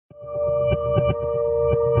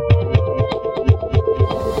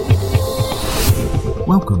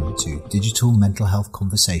Welcome to Digital Mental Health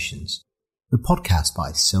Conversations, the podcast by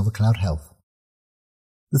Silvercloud Health.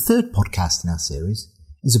 The third podcast in our series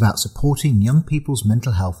is about supporting young people's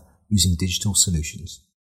mental health using digital solutions.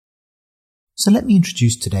 So let me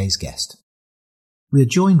introduce today's guest. We are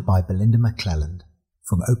joined by Belinda McClelland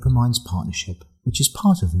from Open Minds Partnership, which is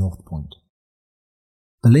part of Northpoint.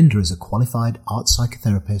 Belinda is a qualified art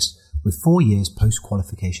psychotherapist with 4 years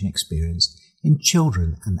post-qualification experience in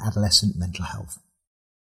children and adolescent mental health.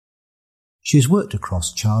 She has worked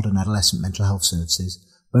across child and adolescent mental health services,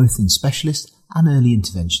 both in specialist and early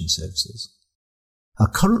intervention services. Her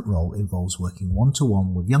current role involves working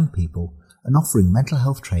one-to-one with young people and offering mental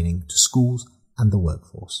health training to schools and the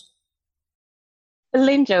workforce.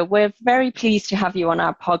 Belinda, we're very pleased to have you on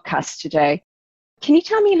our podcast today. Can you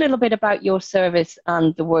tell me a little bit about your service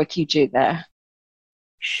and the work you do there?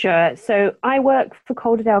 Sure. So I work for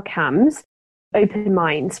Calderdale CAMHS, Open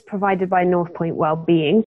Minds, provided by Northpoint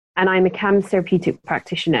Wellbeing, and I'm a CAMHS therapeutic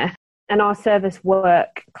practitioner. And our service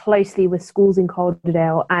work closely with schools in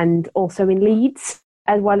Calderdale and also in Leeds,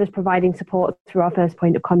 as well as providing support through our first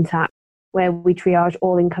point of contact, where we triage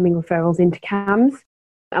all incoming referrals into CAMHS.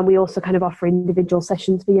 And we also kind of offer individual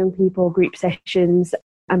sessions for young people, group sessions,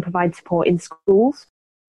 and provide support in schools.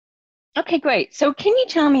 Okay, great. So can you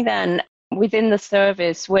tell me then, within the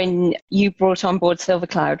service, when you brought on board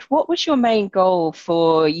Silvercloud, what was your main goal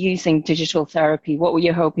for using digital therapy? What were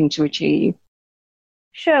you hoping to achieve?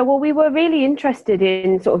 Sure. Well, we were really interested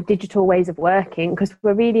in sort of digital ways of working because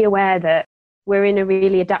we're really aware that we're in a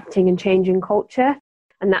really adapting and changing culture,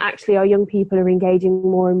 and that actually our young people are engaging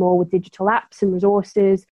more and more with digital apps and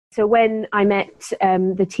resources. So when I met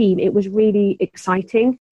the team, it was really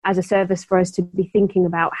exciting as a service for us to be thinking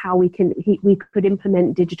about how we could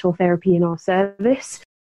implement digital therapy in our service.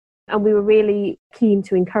 And we were really keen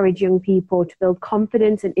to encourage young people to build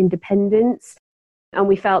confidence and independence. And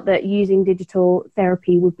we felt that using digital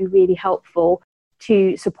therapy would be really helpful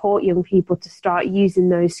to support young people to start using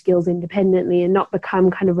those skills independently and not become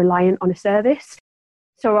kind of reliant on a service.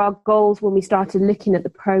 So our goals when we started looking at the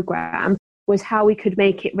program was how we could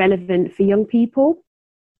make it relevant for young people.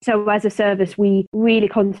 So as a service, we really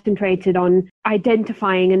concentrated on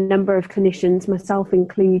identifying a number of clinicians, myself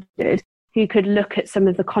included, who could look at some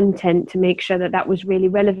of the content to make sure that that was really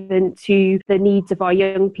relevant to the needs of our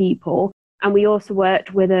young people. And we also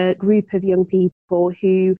worked with a group of young people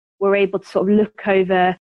who were able to sort of look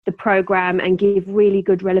over the program and give really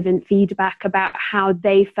good relevant feedback about how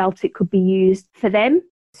they felt it could be used for them.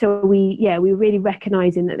 So we were really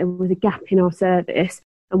recognising that there was a gap in our service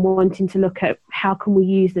and wanting to look at how can we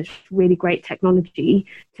use this really great technology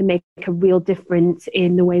to make a real difference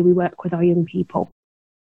in the way we work with our young people.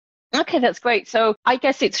 Okay, that's great. So I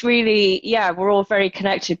guess it's really, we're all very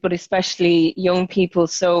connected, but especially young people.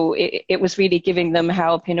 So it was really giving them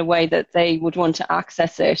help in a way that they would want to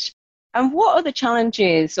access it. And what are the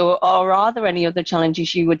challenges, or are there any other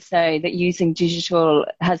challenges you would say that using digital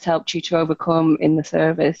has helped you to overcome in the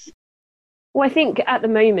service? Well, I think at the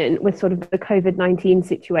moment with sort of the COVID-19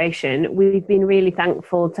 situation, we've been really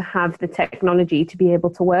thankful to have the technology to be able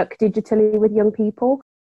to work digitally with young people.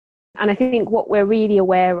 And I think what we're really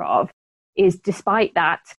aware of is despite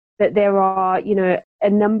that there are, a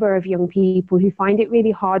number of young people who find it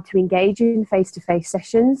really hard to engage in face-to-face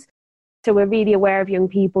sessions. So we're really aware of young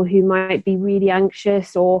people who might be really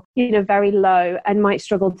anxious or, very low and might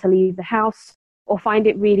struggle to leave the house or find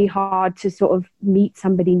it really hard to sort of meet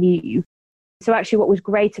somebody new. So actually what was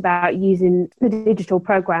great about using the digital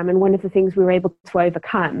program, and one of the things we were able to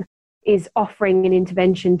overcome, is offering an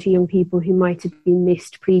intervention to young people who might have been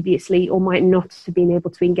missed previously or might not have been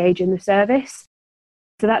able to engage in the service.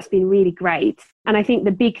 So that's been really great. And I think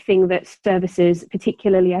the big thing that services,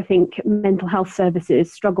 particularly I think mental health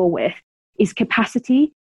services, struggle with is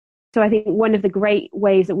capacity. So I think one of the great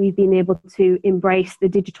ways that we've been able to embrace the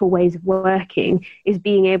digital ways of working is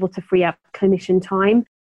being able to free up clinician time.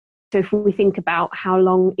 So if we think about how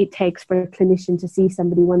long it takes for a clinician to see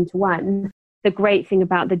somebody one-to-one, the great thing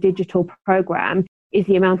about the digital program is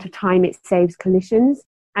the amount of time it saves clinicians,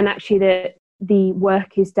 and actually the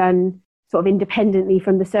work is done sort of independently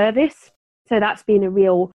from the service. So that's been a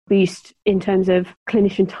real boost in terms of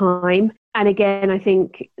clinician time. And again, I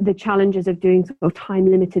think the challenges of doing sort of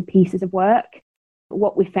time-limited pieces of work,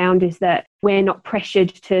 what we found is that we're not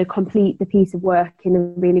pressured to complete the piece of work in a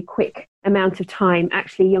really quick amount of time.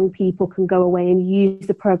 Actually, young people can go away and use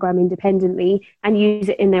the program independently and use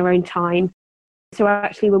it in their own time. So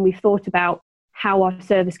actually, when we've thought about how our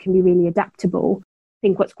service can be really adaptable, I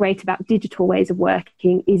think what's great about digital ways of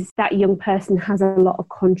working is that young person has a lot of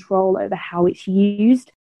control over how it's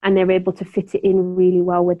used, and they're able to fit it in really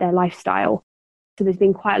well with their lifestyle. So there's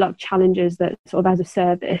been quite a lot of challenges that sort of as a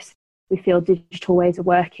service, we feel digital ways of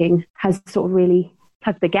working has sort of really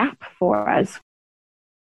plugged the gap for us.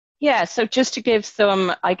 Yeah, so just to give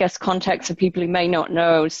some, I guess, context for people who may not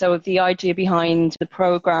know. So the idea behind the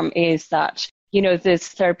program is that, there's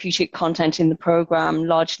therapeutic content in the program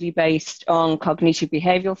largely based on cognitive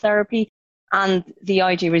behavioral therapy. And the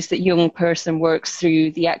idea is that young person works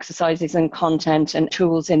through the exercises and content and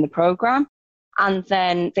tools in the program. And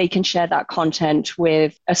then they can share that content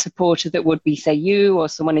with a supporter that would be, say, you or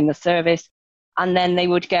someone in the service. And then they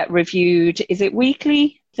would get reviewed. Is it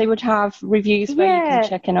weekly? They would have reviews where you can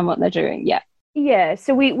check in on what they're doing. Yeah. Yeah.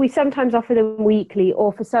 So we sometimes offer them weekly,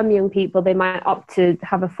 or for some young people, they might opt to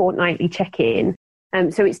have a fortnightly check-in.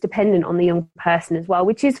 So it's dependent on the young person as well,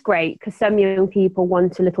 which is great because some young people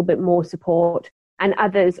want a little bit more support and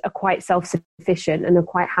others are quite self-sufficient and are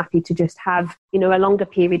quite happy to just have, a longer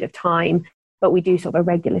period of time. But we do sort of a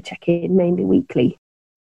regular check-in, mainly weekly.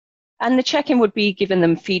 And the check-in would be giving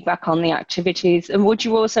them feedback on the activities. And would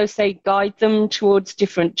you also say guide them towards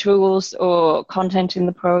different tools or content in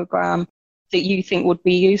the program that you think would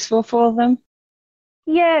be useful for them?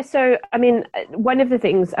 Yeah, so I mean, one of the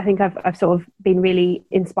things I think I've sort of been really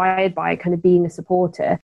inspired by kind of being a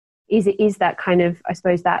supporter is that kind of, I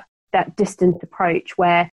suppose, that distant approach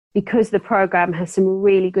where, because the program has some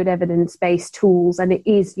really good evidence-based tools and it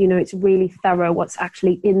is, it's really thorough what's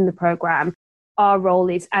actually in the program, our role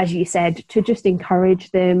is, as you said, to just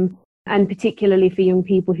encourage them, and particularly for young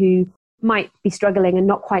people who might be struggling and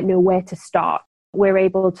not quite know where to start, we're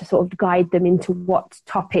able to sort of guide them into what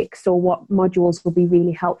topics or what modules will be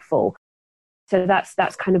really helpful. So that's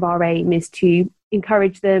kind of our aim, is to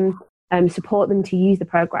encourage them, support them to use the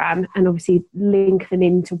program, and obviously link them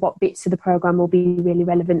into what bits of the program will be really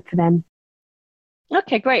relevant for them.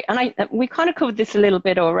 Okay, great. And we kind of covered this a little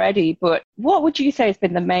bit already, but what would you say has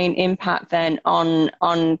been the main impact then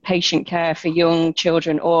on patient care for young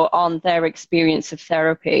children, or on their experience of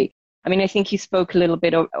therapy? I mean, I think you spoke a little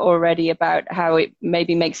bit already about how it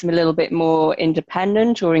maybe makes them a little bit more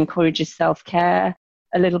independent or encourages self-care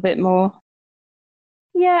a little bit more.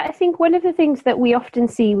 Yeah, I think one of the things that we often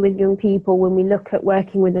see with young people when we look at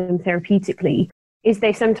working with them therapeutically is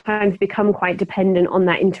they sometimes become quite dependent on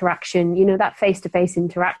that interaction, that face-to-face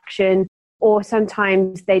interaction, or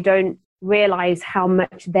sometimes they don't realize how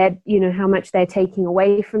much they're taking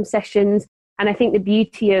away from sessions. And I think the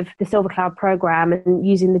beauty of the Silver Cloud program and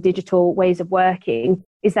using the digital ways of working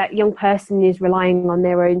is that young person is relying on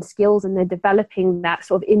their own skills and they're developing that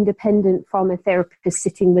sort of independent from a therapist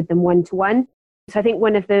sitting with them one-to-one. So I think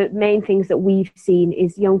one of the main things that we've seen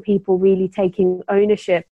is young people really taking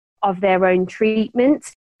ownership of their own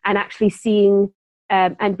treatment and actually seeing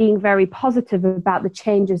and being very positive about the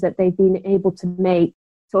changes that they've been able to make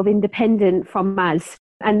sort of independent from us.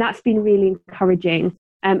 And that's been really encouraging.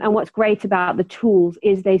 And what's great about the tools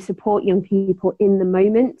is they support young people in the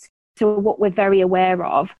moment. So what we're very aware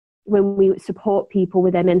of when we support people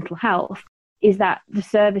with their mental health is that the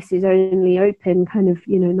service is only open kind of,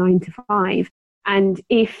 9 to 5. And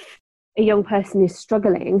if a young person is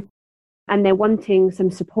struggling and they're wanting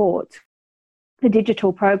some support, the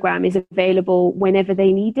digital program is available whenever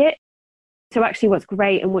they need it. So actually what's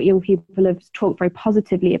great and what young people have talked very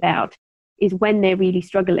positively about is when they're really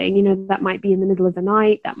struggling, that might be in the middle of the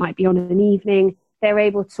night, that might be on an evening, they're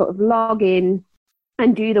able to sort of log in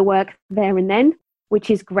and do the work there and then, which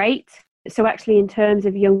is great. So actually in terms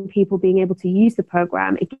of young people being able to use the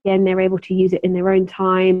program, again, they're able to use it in their own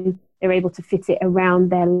time, they're able to fit it around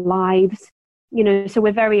their lives. So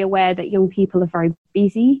we're very aware that young people are very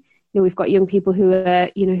busy. We've got young people who are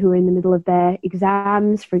in the middle of their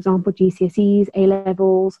exams, for example, GCSEs,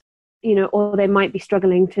 A-levels, or they might be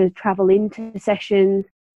struggling to travel into sessions.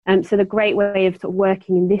 So the great way of sort of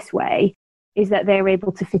working in this way is that they're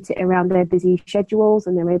able to fit it around their busy schedules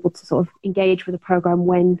and they're able to sort of engage with the program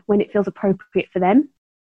when it feels appropriate for them.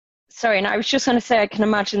 Sorry, and I was just going to say, I can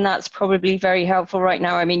imagine that's probably very helpful right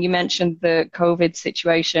now. I mean, you mentioned the COVID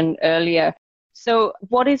situation earlier. So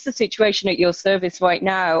what is the situation at your service right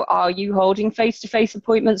now? Are you holding face-to-face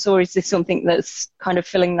appointments, or is this something that's kind of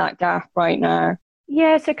filling that gap right now?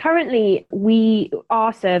 Yeah, so currently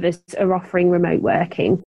our service are offering remote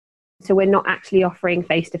working. So we're not actually offering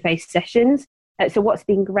face-to-face sessions. So what's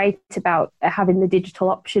been great about having the digital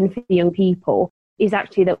option for young people is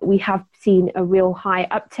actually that we have seen a real high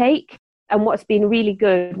uptake. And what's been really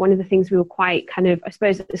good, one of the things we were quite kind of, I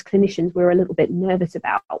suppose as clinicians, we were a little bit nervous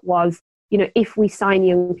about was, if we sign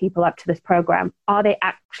young people up to this program, are they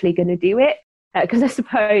actually going to do it? Because I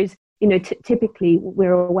suppose, typically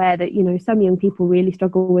we're aware that, some young people really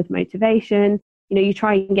struggle with motivation. you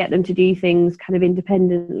try and get them to do things kind of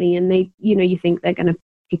independently, and they, you think they're going to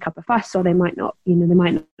pick up a fuss, or they might not, they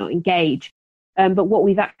might not engage. But what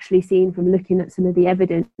we've actually seen from looking at some of the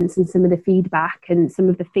evidence and some of the feedback and some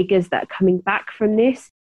of the figures that are coming back from this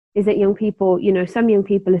is that young people, some young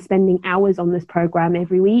people are spending hours on this program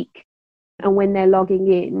every week. And when they're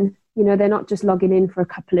logging in, they're not just logging in for a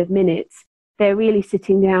couple of minutes. They're really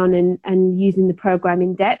sitting down and using the program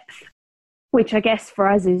in depth, which I guess for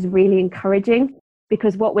us is really encouraging,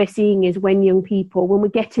 because what we're seeing is when we're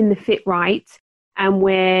getting the fit right, and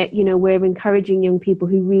we're encouraging young people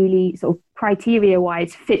who really sort of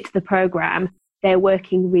criteria-wise fit the program, they're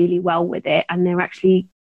working really well with it, and they're actually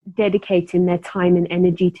dedicating their time and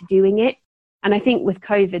energy to doing it. And I think with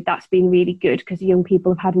COVID, that's been really good, because young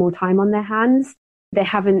people have had more time on their hands. They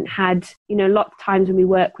haven't had, a lot of times when we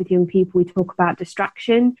work with young people, we talk about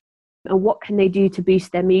distraction and what can they do to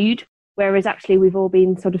boost their mood, whereas actually we've all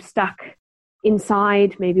been sort of stuck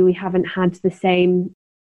inside. Maybe we haven't had the same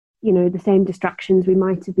distractions we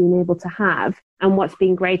might have been able to have. And what's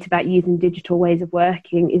been great about using digital ways of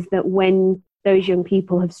working is that when those young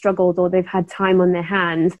people have struggled or they've had time on their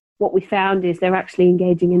hands, what we found is they're actually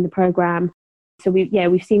engaging in the program. So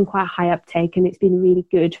we've seen quite a high uptake, and it's been really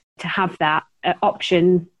good to have that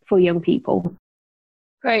option for young people.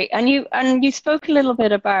 Great. And you spoke a little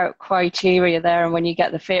bit about criteria there, and when you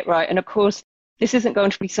get the fit right. And of course, this isn't going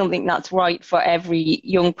to be something that's right for every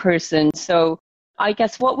young person. So I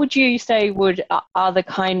guess what would you say are the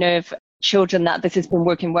kind of children that this has been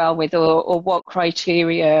working well with, or what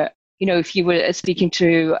criteria, if you were speaking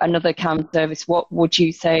to another CAMHS service, what would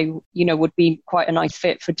you say, would be quite a nice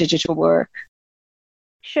fit for digital work?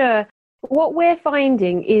 Sure. What we're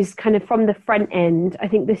finding is kind of from the front end, I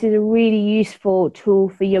think this is a really useful tool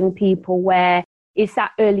for young people where it's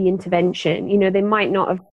that early intervention. They might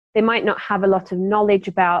not have a lot of knowledge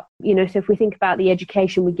about, so if we think about the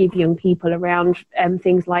education we give young people around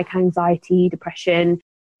things like anxiety, depression,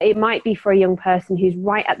 it might be for a young person who's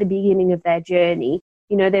right at the beginning of their journey.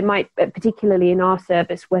 They might, particularly in our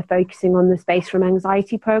service, we're focusing on the Space from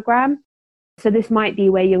Anxiety program. So this might be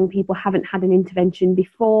where young people haven't had an intervention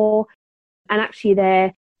before, and actually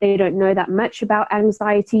they don't know that much about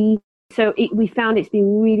anxiety. So we found it's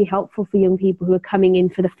been really helpful for young people who are coming in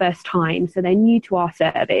for the first time. So they're new to our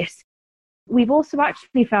service. We've also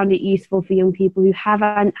actually found it useful for young people who have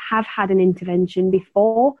had an intervention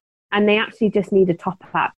before, and they actually just need a top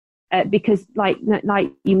up. Because like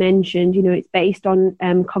you mentioned, it's based on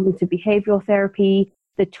cognitive behavioral therapy.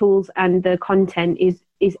 The tools and the content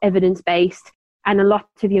is evidence-based. And a lot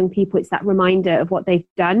of young people, it's that reminder of what they've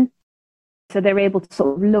done. So they're able to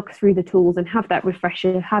sort of look through the tools and have that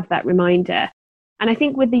refresher, have that reminder. And I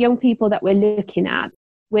think with the young people that we're looking at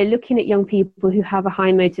young people who have a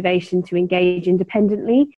high motivation to engage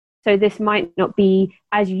independently. So this might not be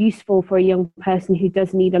as useful for a young person who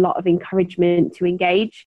does need a lot of encouragement to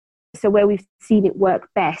engage. So where we've seen it work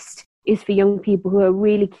best is for young people who are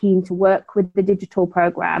really keen to work with the digital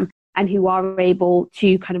program and who are able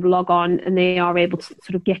to kind of log on, and they are able to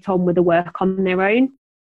sort of get on with the work on their own.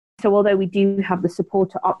 So although we do have the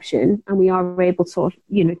supporter option and we are able to sort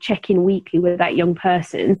of, check in weekly with that young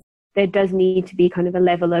person, there does need to be kind of a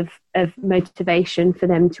level of motivation for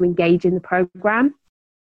them to engage in the program.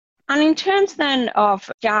 And in terms then of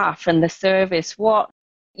staff and the service,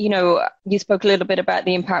 you spoke a little bit about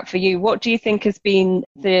the impact for you. What do you think has been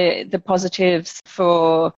the positives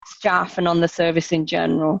for staff and on the service in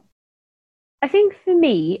general? I think for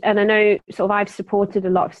me, and I know sort of I've supported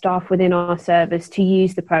a lot of staff within our service to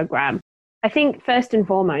use the program. I think first and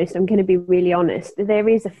foremost, I'm going to be really honest, there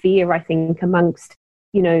is a fear, I think, amongst,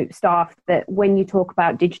 staff that when you talk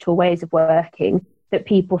about digital ways of working, that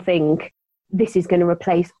people think this is going to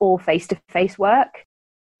replace all face-to-face work.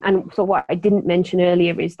 And so what I didn't mention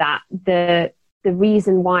earlier is that the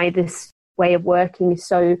reason why this way of working is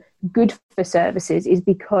so good for services is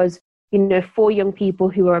because for young people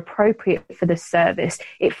who are appropriate for this service,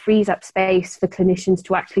 it frees up space for clinicians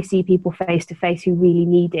to actually see people face to face who really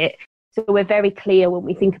need it. So we're very clear when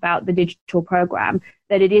we think about the digital program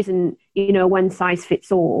that it isn't, one size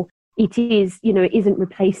fits all. It is, it isn't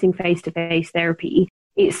replacing face to face therapy.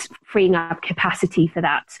 It's freeing up capacity for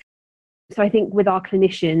that. So I think with our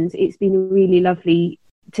clinicians, it's been really lovely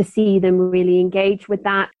to see them really engage with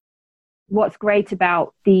that. What's great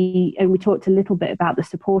about and we talked a little bit about the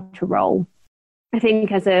supporter role. I think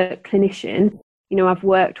as a clinician, I've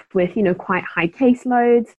worked with, quite high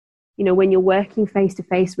caseloads. When you're working face to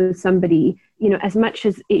face with somebody, as much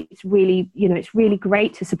as it's really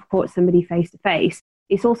great to support somebody face to face,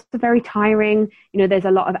 it's also very tiring. There's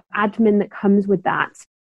a lot of admin that comes with that.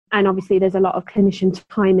 And obviously there's a lot of clinician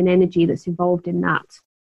time and energy that's involved in that.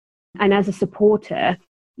 And as a supporter,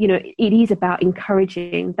 it is about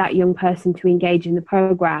encouraging that young person to engage in the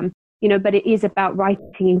program, but it is about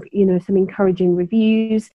writing, some encouraging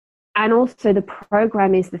reviews. And also the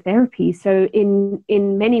program is the therapy. So in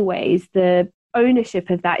many ways, the ownership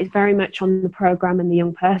of that is very much on the program and the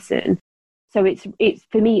young person. So it's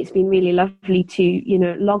for me, it's been really lovely to,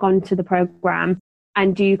 log on to the program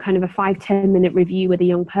and do kind of a 5-10 minute review with a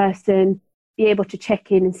young person, be able to check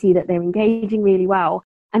in and see that they're engaging really well.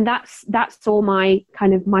 And that's all my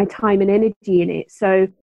time and energy in it. So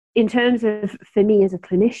in terms of, for me as a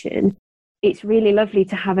clinician, it's really lovely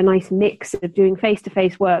to have a nice mix of doing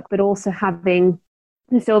face-to-face work, but also having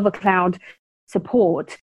the SilverCloud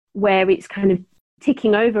support where it's kind of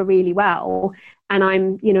ticking over really well. And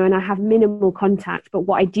and I have minimal contact, but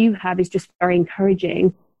what I do have is just very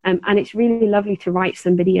encouraging. And it's really lovely to write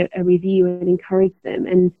somebody a review and encourage them.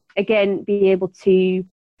 And again, be able to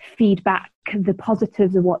feed back the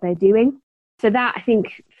positives of what they're doing. So that, I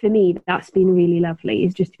think, for me, that's been really lovely,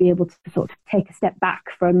 is just to be able to sort of take a step back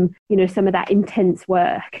from, some of that intense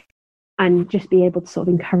work and just be able to sort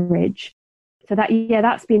of encourage. So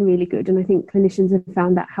that's been really good. And I think clinicians have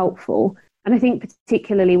found that helpful. And I think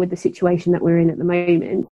particularly with the situation that we're in at the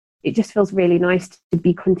moment, it just feels really nice to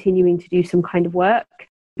be continuing to do some kind of work,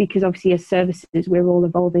 because obviously as services, we're all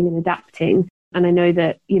evolving and adapting. And I know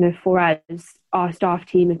that, for us, our staff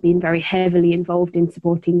team have been very heavily involved in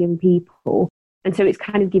supporting young people. And so it's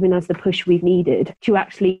kind of given us the push we've needed to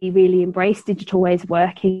actually really embrace digital ways of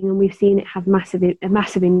working. And we've seen it have a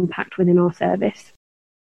massive impact within our service.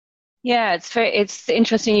 Yeah, it's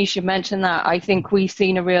interesting you should mention that. I think we've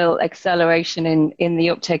seen a real acceleration in the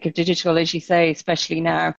uptake of digital, as you say, especially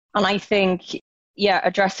now. And I think,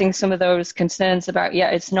 addressing some of those concerns about,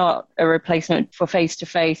 it's not a replacement for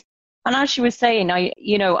face-to-face. And as she was saying,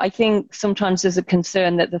 I think sometimes there's a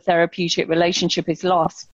concern that the therapeutic relationship is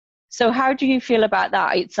lost. So how do you feel about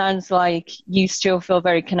that? It sounds like you still feel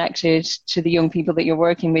very connected to the young people that you're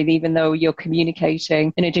working with, even though you're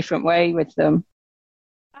communicating in a different way with them.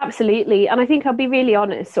 Absolutely. And I think I'll be really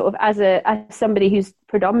honest, sort of as somebody who's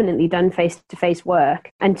predominantly done face-to-face work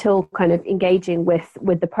until kind of engaging with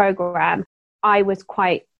the program, I was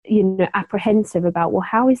quite apprehensive about, well,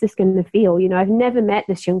 how is this going to feel? I've never met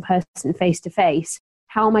this young person face to face.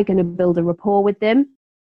 How am I going to build a rapport with them?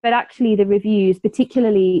 But actually the reviews,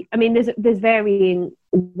 particularly, there's varying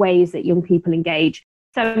ways that young people engage.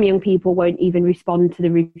 Some young people won't even respond to the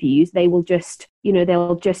reviews. They will just,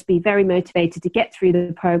 they'll just be very motivated to get through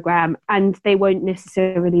the program, and they won't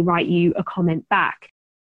necessarily write you a comment back.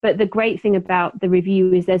 But the great thing about the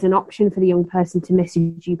review is there's an option for the young person to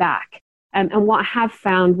message you back. And what I have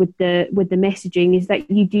found with the messaging is that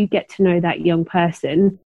you do get to know that young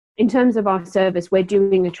person. In terms of our service, we're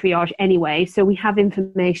doing a triage anyway, so we have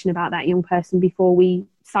information about that young person before we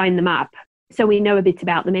sign them up. So we know a bit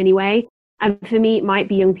about them anyway. And for me, it might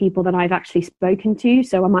be young people that I've actually spoken to,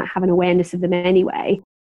 so I might have an awareness of them anyway.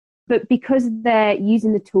 But because they're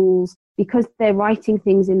using the tools, because they're writing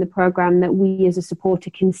things in the program that we as a supporter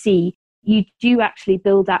can see, you do actually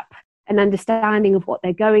build up an understanding of what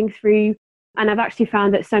they're going through. And I've actually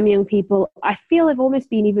found that some young people, I feel, have almost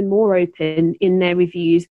been even more open in their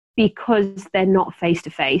reviews because they're not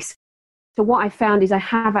face-to-face. So what I found is I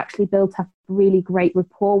have actually built up really great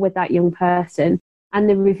rapport with that young person, and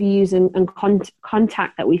the reviews and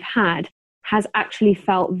contact that we've had has actually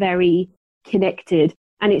felt very connected.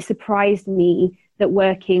 And it surprised me that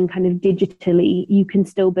working kind of digitally, you can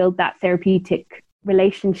still build that therapeutic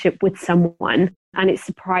relationship with someone. And it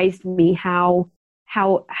surprised me how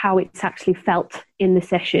it's actually felt in the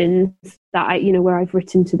sessions that where I've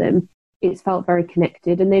written to them. It's felt very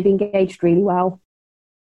connected, and they've engaged really well.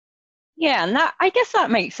 Yeah, and I guess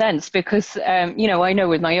that makes sense because, I know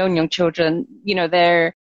with my own young children,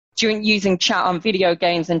 they're using chat on video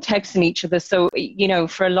games and texting each other. So,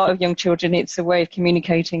 for a lot of young children, it's a way of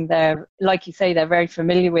communicating like you say, they're very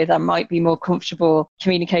familiar with and might be more comfortable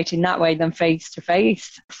communicating that way than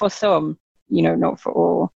face-to-face for some, not for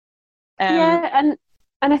all. And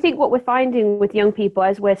I think what we're finding with young people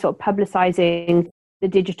as we're sort of publicising the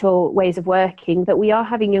digital ways of working, that we are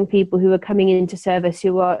having young people who are coming into service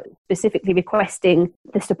who are specifically requesting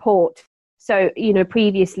the support. So,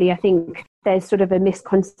 previously, I think there's sort of a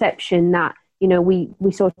misconception that,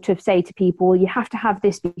 we sort of say to people, you have to have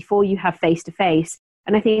this before you have face-to-face.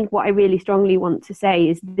 And I think what I really strongly want to say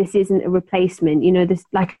is this isn't a replacement. This,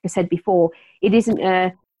 like I said before, it isn't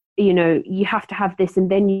you have to have this and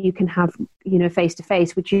then you can have,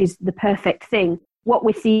 face-to-face, which is the perfect thing. What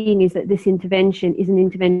we're seeing is that this intervention is an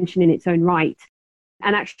intervention in its own right.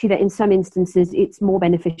 And actually that in some instances, it's more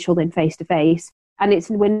beneficial than face-to-face. And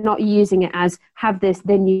we're not using it as have this,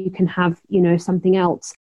 then you can have, something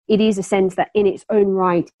else. It is a sense that in its own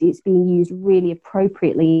right, it's being used really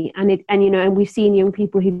appropriately. And we've seen young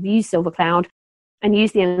people who've used SilverCloud and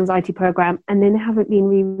used the anxiety program and then haven't been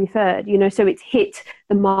re-referred, so it's hit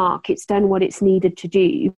the mark, it's done what it's needed to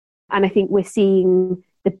do. And I think we're seeing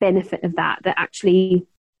the benefit of that actually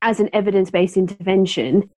as an evidence-based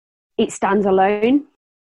intervention, it stands alone.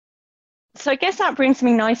 So I guess that brings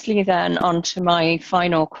me nicely then onto my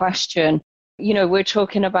final question. We're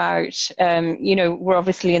talking about, we're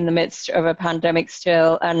obviously in the midst of a pandemic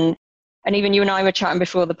still. And even you and I were chatting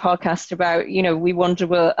before the podcast about, we wonder,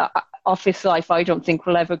 will office life, I don't think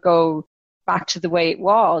will ever go back to the way it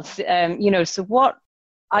was. So what,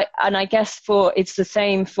 I guess it's the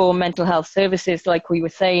same for mental health services, like we were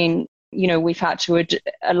saying, we've had to,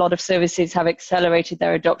 a lot of services have accelerated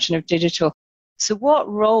their adoption of digital. So what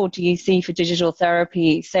role do you see for digital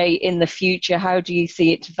therapy, say, in the future? How do you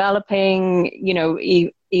see it developing,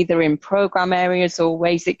 either in program areas or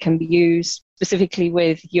ways it can be used specifically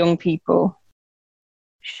with young people?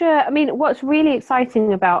 Sure. I mean, what's really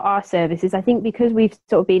exciting about our service is I think because we've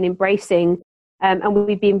sort of been embracing and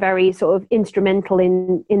we've been very sort of instrumental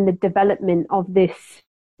in the development of this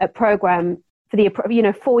program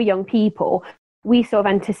for young people, we sort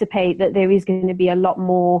of anticipate that there is going to be a lot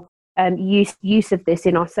more use of this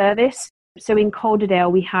in our service. So in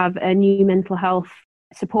Calderdale, we have a new mental health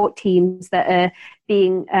support teams that are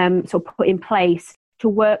being sort of put in place to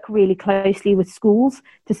work really closely with schools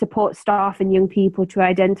to support staff and young people to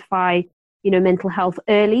identify, mental health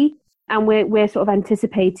early. And we're sort of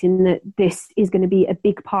anticipating that this is going to be a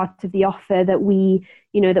big part of the offer that we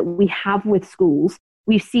have with schools.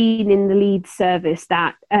 We've seen in the Leeds service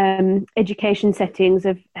that education settings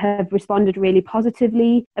have responded really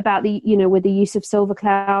positively about with the use of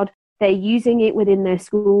SilverCloud. They're using it within their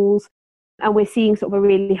schools, and we're seeing sort of a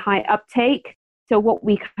really high uptake. So what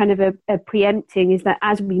we kind of are preempting is that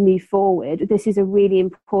as we move forward, this is a really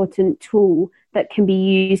important tool that can be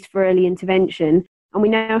used for early intervention. And we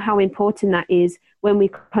know how important that is when we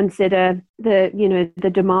consider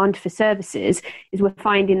the demand for services. Is we're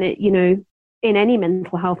finding that, in any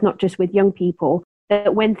mental health, not just with young people,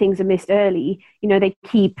 that when things are missed early, they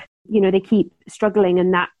keep struggling,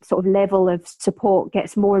 and that sort of level of support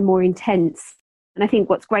gets more and more intense. And I think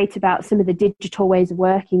what's great about some of the digital ways of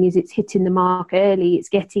working is it's hitting the mark early. It's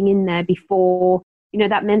getting in there before,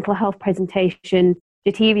 that mental health presentation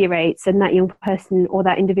deteriorates and that young person or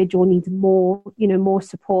that individual needs more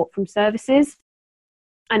support from services.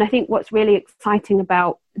 And I think what's really exciting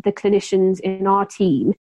about the clinicians in our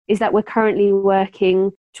team is that we're currently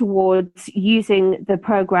working towards using the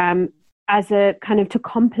program as a kind of to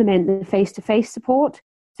complement the face-to-face support.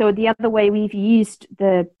 So the other way we've used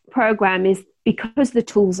the program is because the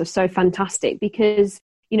tools are so fantastic, because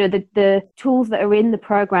the tools that are in the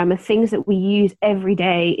program are things that we use every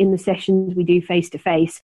day in the sessions we do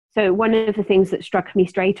face-to-face. So one of the things that struck me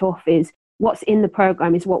straight off is what's in the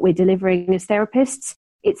program is what we're delivering as therapists.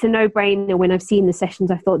 It's a no-brainer. When I've seen the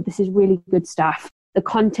sessions, I thought this is really good stuff. The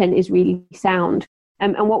content is really sound.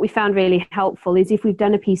 And what we found really helpful is if we've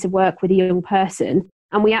done a piece of work with a young person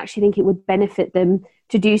and we actually think it would benefit them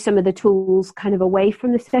to do some of the tools kind of away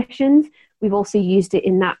from the sessions, we've also used it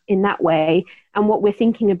in that way. And what we're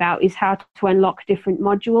thinking about is how to unlock different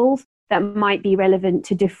modules that might be relevant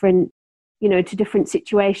to different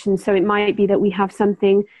situations. So it might be that we have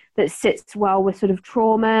something that sits well with sort of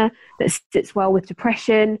trauma, that sits well with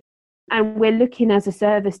depression. And we're looking as a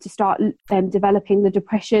service to start developing the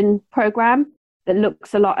depression program that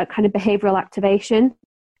looks a lot at kind of behavioral activation.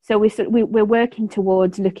 So we're working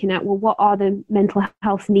towards looking at, well, what are the mental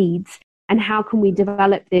health needs and how can we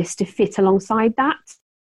develop this to fit alongside that?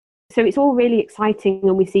 So it's all really exciting,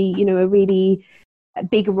 and we see, a really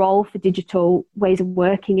big role for digital ways of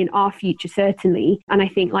working in our future, certainly. And I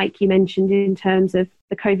think, like you mentioned, in terms of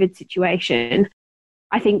the COVID situation,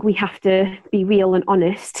 I think we have to be real and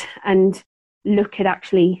honest and look at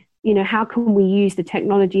actually, how can we use the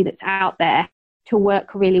technology that's out there to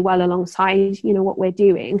work really well alongside, what we're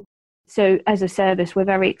doing. So as a service, we're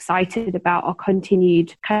very excited about our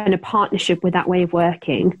continued kind of partnership with that way of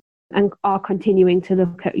working, and are continuing to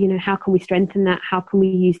look at, how can we strengthen that? How can we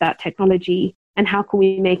use that technology? And how can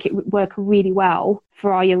we make it work really well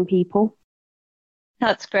for our young people?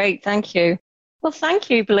 That's great. Thank you. Well, thank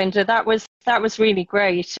you, Belinda. That was really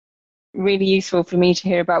great. Really useful for me to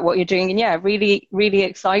hear about what you're doing. And yeah, really, really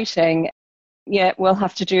exciting. Yeah, we'll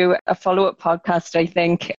have to do a follow-up podcast, I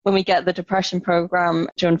think, when we get the depression program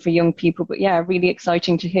done for young people. But yeah, really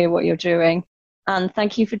exciting to hear what you're doing. And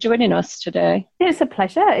thank you for joining us today. It's a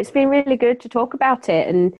pleasure. It's been really good to talk about it.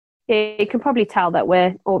 And you can probably tell that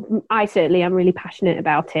I certainly am really passionate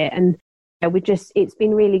about it. And it's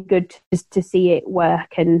been really good to see it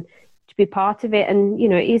work and to be part of it. And,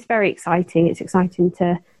 it is very exciting. It's exciting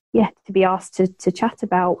to be asked to chat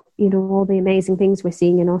about, all the amazing things we're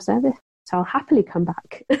seeing in our service. So I'll happily come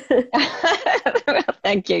back. Well,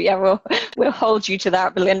 thank you. Yeah, we'll hold you to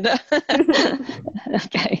that, Belinda.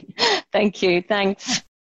 Okay. Thank you. Thanks.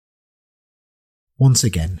 Once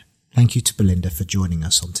again, thank you to Belinda for joining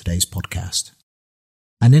us on today's podcast.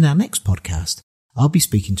 And in our next podcast, I'll be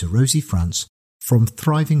speaking to Rosie France from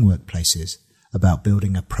Thriving Workplaces about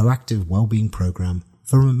building a proactive wellbeing program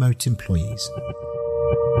for remote employees.